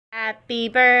Happy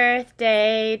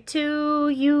birthday to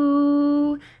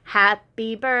you.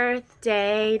 Happy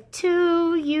birthday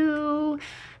to you.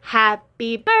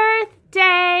 Happy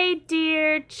birthday,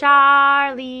 dear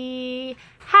Charlie.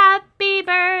 Happy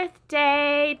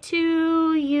birthday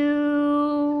to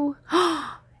you.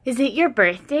 Is it your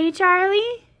birthday,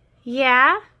 Charlie?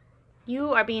 Yeah?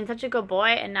 You are being such a good boy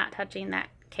and not touching that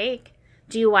cake.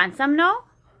 Do you want some, no?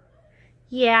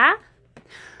 Yeah?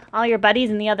 All your buddies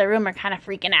in the other room are kind of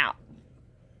freaking out.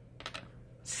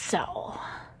 So,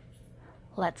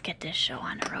 let's get this show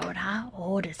on the road, huh?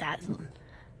 Oh, does that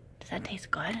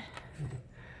taste good?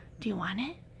 Do you want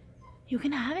it? You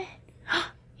can have it.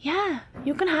 Yeah,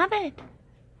 you can have it.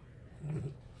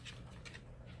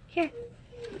 Here.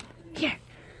 Here.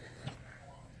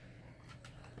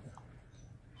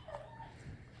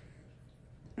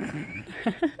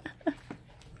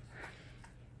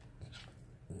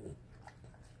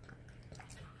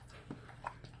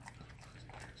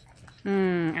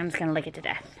 I'm just gonna lick it to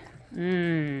death.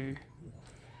 There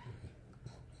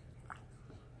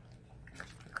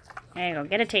you go,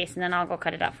 get a taste and then I'll go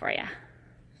cut it up for you.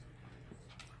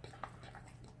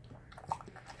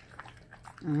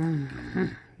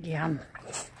 Yum.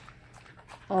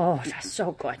 Oh, that's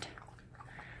so good.